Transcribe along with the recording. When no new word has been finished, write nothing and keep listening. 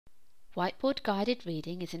Whiteboard Guided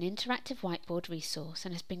Reading is an interactive whiteboard resource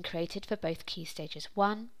and has been created for both Key Stages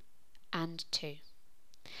 1 and 2.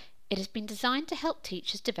 It has been designed to help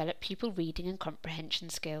teachers develop pupil reading and comprehension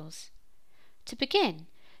skills. To begin,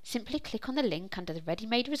 simply click on the link under the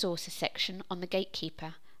Ready-Made Resources section on the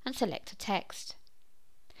Gatekeeper and select a text.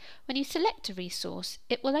 When you select a resource,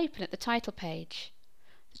 it will open at the title page.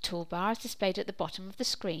 The toolbar is displayed at the bottom of the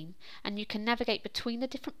screen and you can navigate between the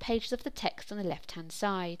different pages of the text on the left-hand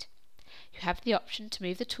side. You have the option to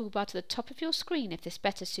move the toolbar to the top of your screen if this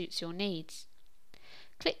better suits your needs.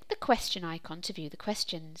 Click the question icon to view the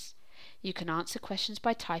questions. You can answer questions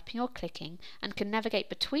by typing or clicking and can navigate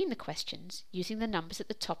between the questions using the numbers at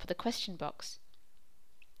the top of the question box.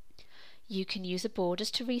 You can use the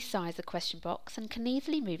borders to resize the question box and can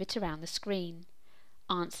easily move it around the screen.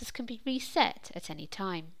 Answers can be reset at any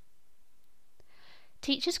time.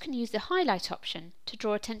 Teachers can use the highlight option to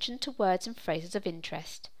draw attention to words and phrases of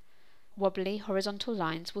interest. Wobbly horizontal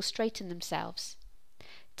lines will straighten themselves.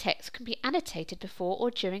 Text can be annotated before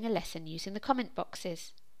or during a lesson using the comment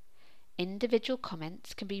boxes. Individual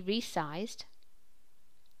comments can be resized,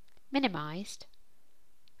 minimized,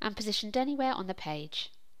 and positioned anywhere on the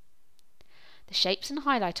page. The Shapes and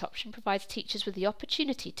Highlight option provides teachers with the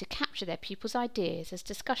opportunity to capture their pupils' ideas as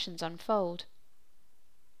discussions unfold.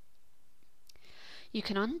 You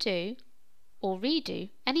can undo or redo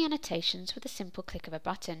any annotations with a simple click of a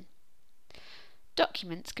button.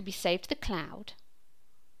 Documents can be saved to the cloud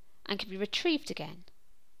and can be retrieved again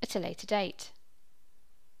at a later date.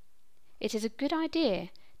 It is a good idea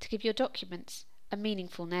to give your documents a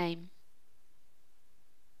meaningful name.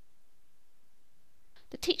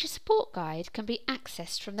 The Teacher Support Guide can be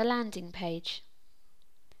accessed from the landing page.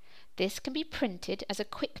 This can be printed as a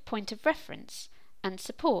quick point of reference and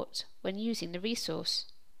support when using the resource.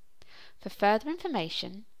 For further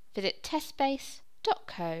information, visit testbase.co.uk.